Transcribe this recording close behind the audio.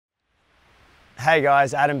Hey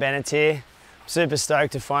guys, Bennetts here. Super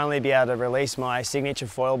stoked to finally be able to release my signature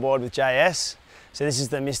foil board with JS. So this is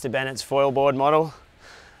the Mr. Bennett's foil board model.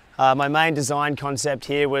 My main design concept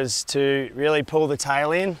here was to really pull the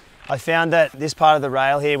tail in. I found that this part of the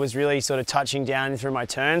rail here was really sort of touching down through my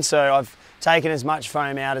turn, so I've taken as much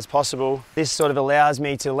foam out as possible. This sort of allows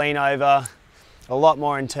me to lean over a lot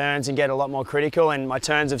more in turns and get a lot more critical, and my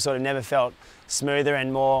turns have sort of never felt smoother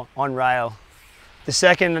and more on rail. The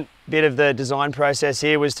second bit of the design process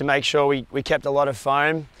here was to make sure we kept a lot of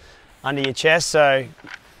foam under your chest. So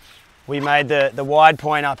we made the wide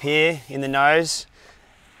point up here in the nose.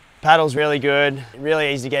 Paddle's really good,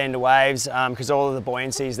 really easy to get into waves because all of the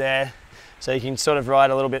buoyancy is there. So you can sort of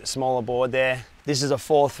ride a little bit smaller board there. This is a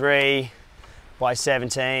 4.3 by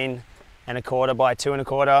 17 and a quarter by 2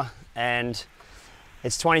 1/4, and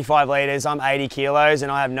it's 25 litres. I'm 80 kilos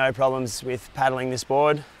and I have no problems with paddling this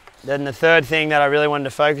board. Then the third thing that I really wanted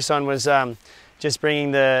to focus on was just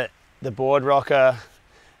bringing the board rocker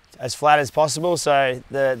as flat as possible. So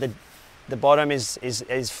the bottom is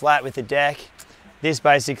flat with the deck. This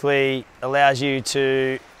basically allows you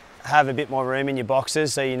to have a bit more room in your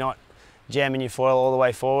boxes so you're not jamming your foil all the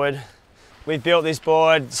way forward. We've built this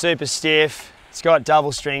board super stiff. It's got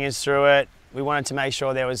double stringers through it. We wanted to make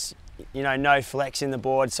sure there was no flex in the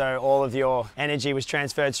board, so all of your energy was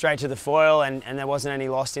transferred straight to the foil and there wasn't any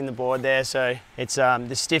lost in the board there. So it's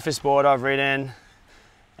the stiffest board I've ridden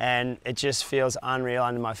and it just feels unreal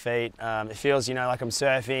under my feet. It feels like I'm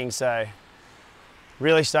surfing, so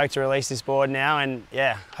really stoked to release this board now, and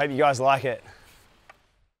yeah, hope you guys like it.